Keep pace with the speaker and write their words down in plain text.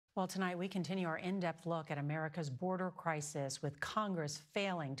Well, tonight we continue our in-depth look at America's border crisis, with Congress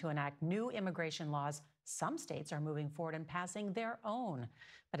failing to enact new immigration laws. Some states are moving forward and passing their own.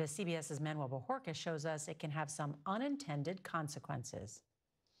 But as CBS's Manuel Bojorquez shows us, it can have some unintended consequences.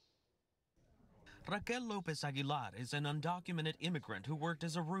 Raquel Lopez Aguilar is an undocumented immigrant who worked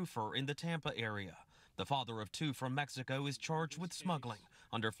as a roofer in the Tampa area. The father of two from Mexico is charged with smuggling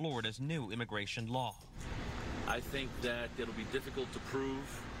under Florida's new immigration law. I think that it'll be difficult to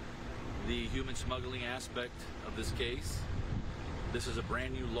prove the human smuggling aspect of this case. This is a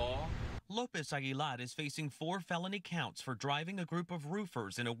brand new law. Lopez Aguilar is facing 4 felony counts for driving a group of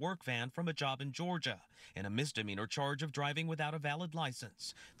roofers in a work van from a job in Georgia, and a misdemeanor charge of driving without a valid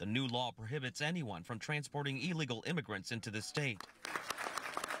license. The new law prohibits anyone from transporting illegal immigrants into the state.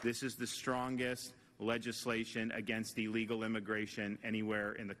 This is the strongest legislation against illegal immigration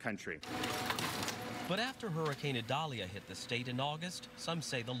anywhere in the country. But after Hurricane Idalia hit the state in August, some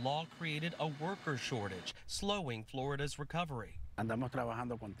say the law created a worker shortage, slowing Florida's recovery. Andamos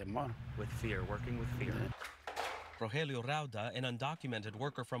trabajando con temor. With fear, working with fear. Rogelio Rauda, an undocumented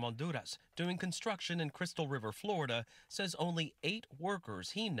worker from Honduras doing construction in Crystal River, Florida, says only 8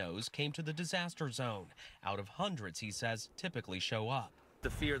 workers he knows came to the disaster zone, out of hundreds he says typically show up. The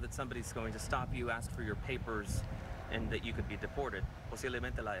fear that somebody's going to stop you, ask for your papers, and that you could be deported.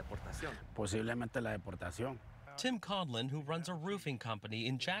 Posiblemente la deportación. Posiblemente la deportación. Tim Conlon, who runs a roofing company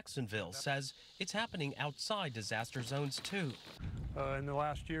in Jacksonville, says it's happening outside disaster zones too. In the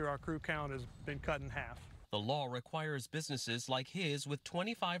last year, our crew count has been cut in half. The law requires businesses like his with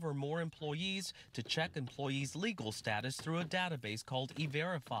 25 or more employees to check employees' legal status through a database called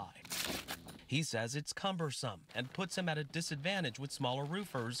E-Verify. He says it's cumbersome and puts him at a disadvantage with smaller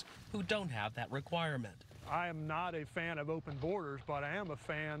roofers who don't have that requirement. I am not a fan of open borders, but I am a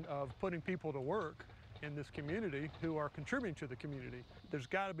fan of putting people to work in this community who are contributing to the community. There's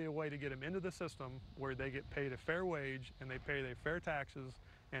got to be a way to get them into the system where they get paid a fair wage and they pay their fair taxes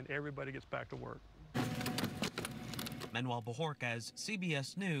and everybody gets back to work. Manuel Bojorquez,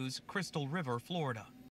 CBS News, Crystal River, Florida.